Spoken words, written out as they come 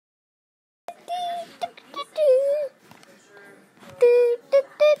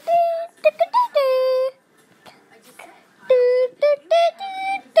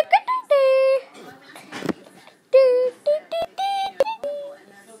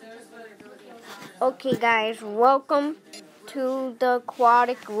Okay guys, welcome to the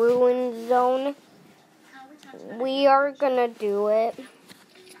aquatic ruin zone. We are gonna do it.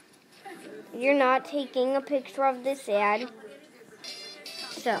 You're not taking a picture of this ad.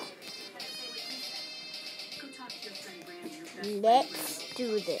 So, let's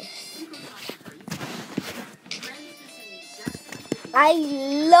do this. I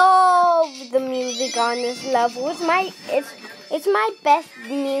love the music on this level. It's my best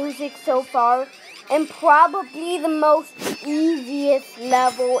music so far, and probably the most easiest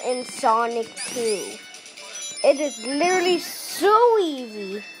level in Sonic 2. It is literally so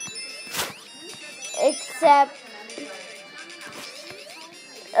easy. Except,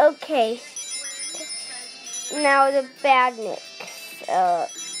 okay. Now the badniks.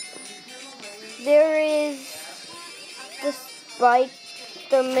 There is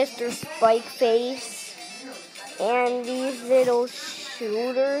the Mr. Spike Face, and these little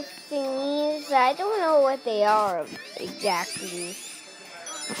shooter thingies. I don't know what they are exactly.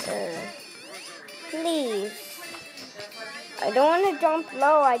 Please. I don't want to jump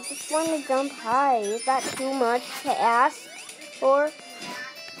low, I just want to jump high. Is that too much to ask for?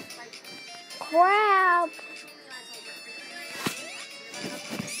 Crap!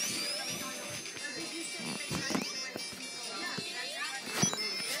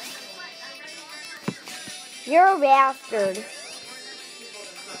 You're a bastard.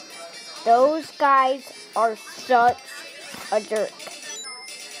 Those guys are such a jerk.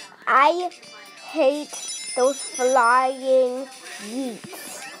 I hate those flying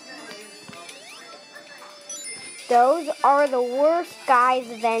yeets. Those are the worst guys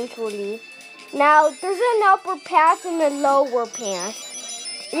eventually. Now, there's an upper pass and a lower pass.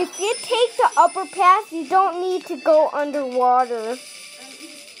 If you take the upper pass, you don't need to go underwater.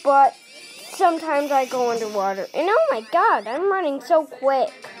 But sometimes I go underwater. And oh my god, I'm running so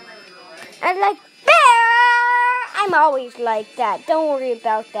quick. I'm like, bear! I'm always like that. Don't worry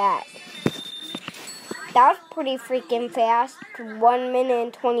about that. That was pretty freaking fast. 1 minute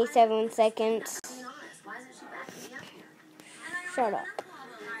and 27 seconds. Shut up.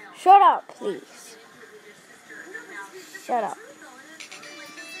 Shut up, please. Shut up.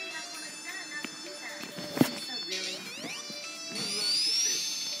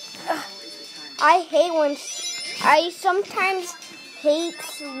 I sometimes hate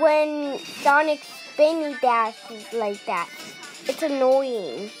when Sonic spinny dashes like that. It's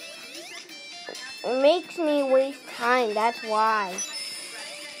annoying. It makes me waste time, that's why.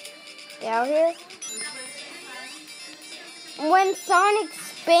 Get out here. When Sonic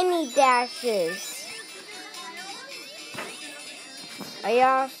spinny dashes. I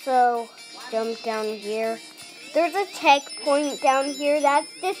also jump down here. There's a checkpoint down here. That's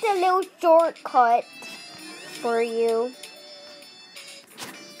just a little shortcut for you.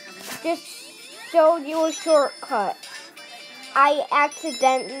 Just showed you a shortcut. I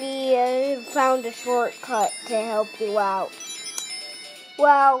accidentally found a shortcut to help you out.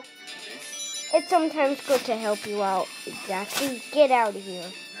 Well, it's sometimes good to help you out. Exactly. Get out of here.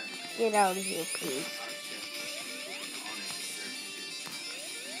 Get out of here, please.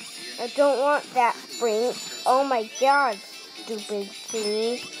 I don't want that spring. Oh my god, stupid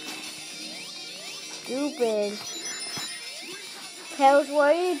thingy. Stupid. Tails,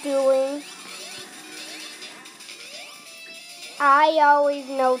 what are you doing? I always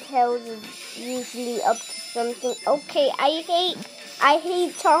know Tails is usually up to something. Okay, I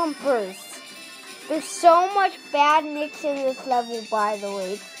hate chompers. There's so much badniks in this level, by the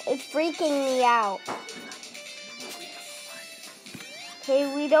way. It's freaking me out.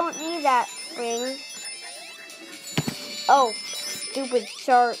 Okay, we don't need that spring. Oh, stupid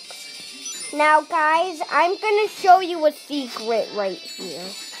sharks. Now, guys, I'm going to show you a secret right here.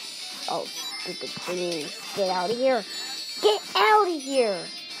 Oh, stupid thingies. Get out of here. Get out of here.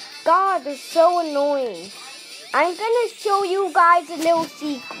 God, they're so annoying. I'm going to show you guys a little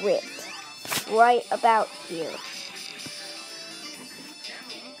secret right about here.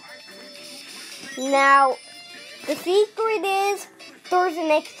 Now, the secret is there's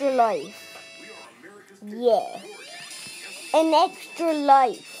an extra life. Yeah. An extra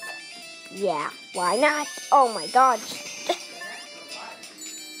life. Yeah, why not? Oh my god.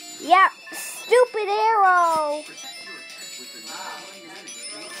 Yeah, stupid arrow.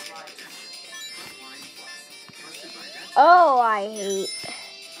 Oh, I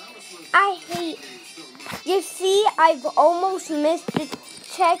hate. You see, I've almost missed the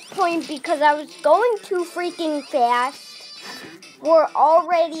checkpoint because I was going too freaking fast. We're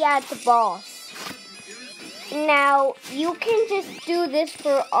already at the boss. Now, you can just do this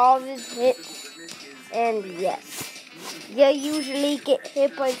for all his hits, and yes. you usually get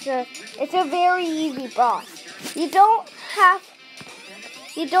hit, but it's a very easy boss. You don't have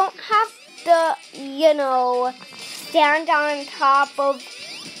to, stand on top of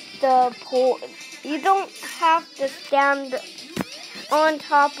the pole. You don't have to stand on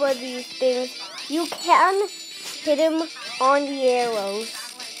top of these things. You can hit him on the arrows.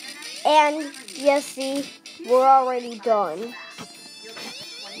 And you see, we're already done.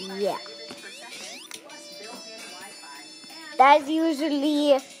 Yeah. That's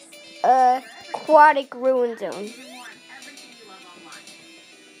usually a aquatic ruin zone.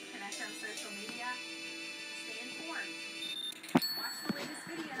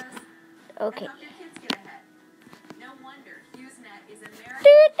 Okay.